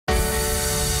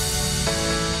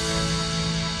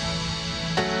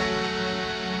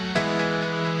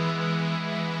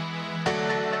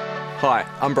Hi,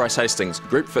 I'm Bryce Hastings,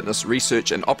 Group Fitness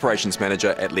Research and Operations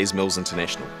Manager at Les Mills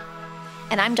International.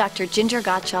 And I'm Dr. Ginger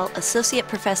Gottschall, Associate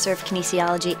Professor of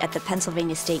Kinesiology at the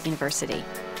Pennsylvania State University.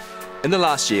 In the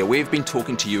last year, we've been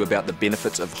talking to you about the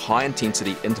benefits of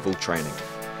high-intensity interval training,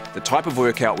 the type of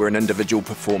workout where an individual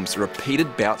performs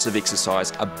repeated bouts of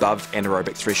exercise above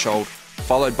anaerobic threshold,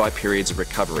 followed by periods of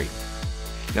recovery.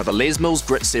 Now, the Les Mills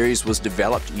Grit series was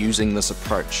developed using this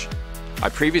approach. I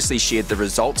previously shared the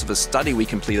results of a study we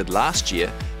completed last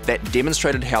year that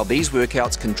demonstrated how these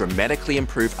workouts can dramatically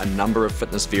improve a number of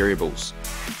fitness variables.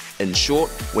 In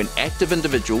short, when active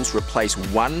individuals replace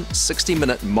one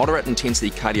 60-minute moderate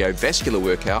intensity cardiovascular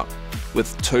workout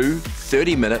with two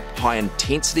 30-minute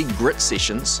high-intensity grit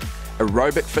sessions,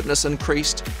 aerobic fitness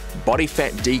increased, body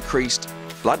fat decreased,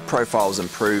 blood profiles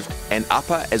improved, and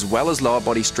upper as well as lower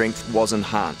body strength was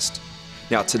enhanced.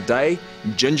 Now today,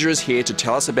 Ginger is here to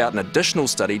tell us about an additional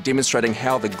study demonstrating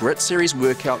how the Grit Series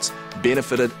workouts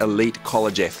benefited elite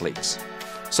college athletes.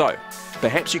 So,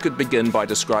 perhaps you could begin by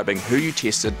describing who you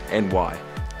tested and why.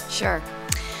 Sure.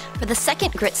 For the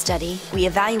second Grit study, we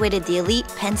evaluated the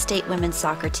elite Penn State women's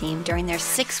soccer team during their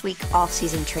 6-week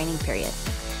off-season training period.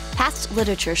 Past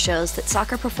literature shows that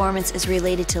soccer performance is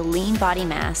related to lean body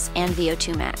mass and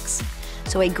VO2 max.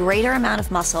 So a greater amount of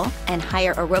muscle and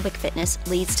higher aerobic fitness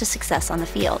leads to success on the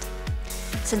field.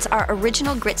 Since our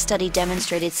original Grit study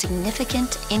demonstrated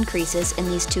significant increases in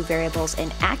these two variables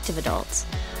in active adults,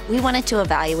 we wanted to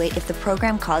evaluate if the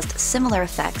program caused similar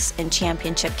effects in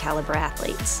championship caliber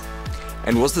athletes.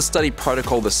 And was the study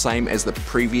protocol the same as the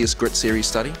previous Grit Series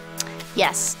study?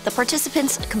 Yes, the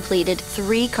participants completed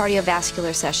 3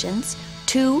 cardiovascular sessions,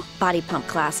 2 body pump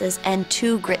classes, and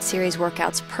 2 Grit Series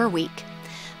workouts per week.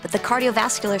 But the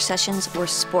cardiovascular sessions were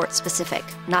sport-specific,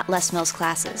 not Les Mills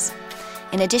classes.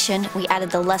 In addition, we added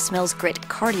the Les Mills Grit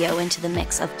cardio into the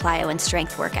mix of plyo and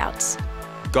strength workouts.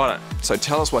 Got it. So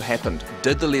tell us what happened.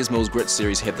 Did the Les Mills Grit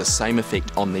Series have the same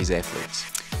effect on these athletes?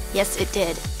 Yes, it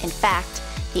did. In fact,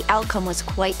 the outcome was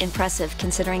quite impressive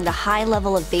considering the high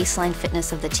level of baseline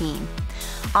fitness of the team.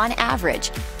 On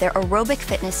average, their aerobic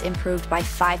fitness improved by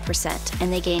 5%,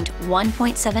 and they gained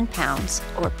 1.7 pounds,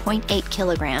 or 0.8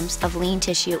 kilograms, of lean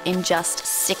tissue in just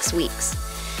 6 weeks.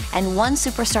 And one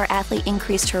superstar athlete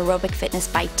increased her aerobic fitness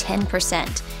by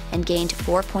 10% and gained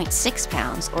 4.6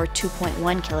 pounds, or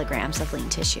 2.1 kilograms, of lean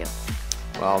tissue.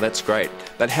 Wow, that's great.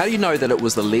 But how do you know that it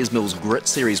was the Les Mills Grit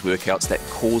Series workouts that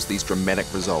caused these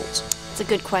dramatic results? It's a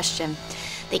good question.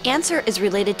 The answer is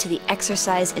related to the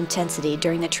exercise intensity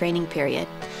during the training period.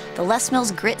 The Les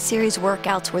Mills Grit Series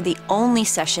workouts were the only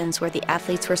sessions where the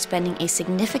athletes were spending a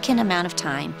significant amount of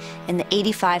time in the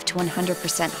 85 to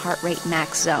 100% heart rate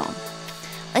max zone.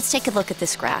 Let's take a look at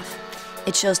this graph.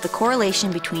 It shows the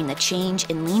correlation between the change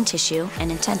in lean tissue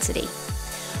and intensity.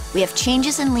 We have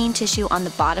changes in lean tissue on the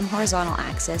bottom horizontal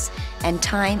axis and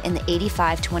time in the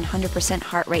 85 to 100%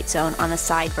 heart rate zone on the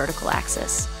side vertical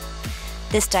axis.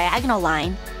 This diagonal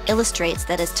line illustrates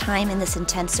that as time in this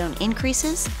intense zone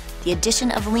increases, the addition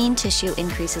of lean tissue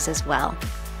increases as well.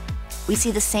 We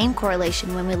see the same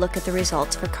correlation when we look at the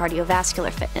results for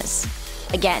cardiovascular fitness.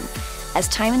 Again, as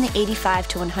time in the 85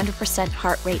 to 100%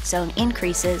 heart rate zone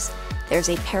increases, there's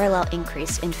a parallel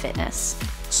increase in fitness.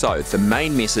 So the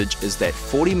main message is that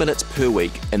 40 minutes per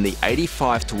week in the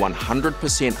 85 to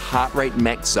 100% heart rate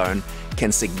max zone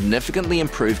can significantly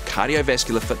improve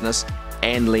cardiovascular fitness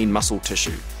and lean muscle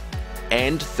tissue.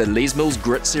 And the Les Mills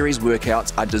Grit Series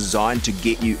workouts are designed to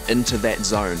get you into that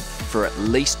zone for at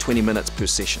least 20 minutes per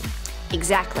session.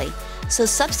 Exactly. So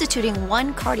substituting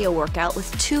one cardio workout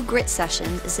with 2 grit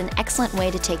sessions is an excellent way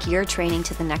to take your training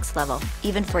to the next level,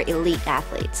 even for elite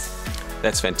athletes.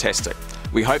 That's fantastic.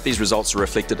 We hope these results are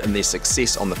reflected in their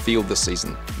success on the field this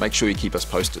season. Make sure you keep us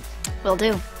posted. Will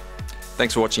do.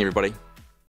 Thanks for watching, everybody.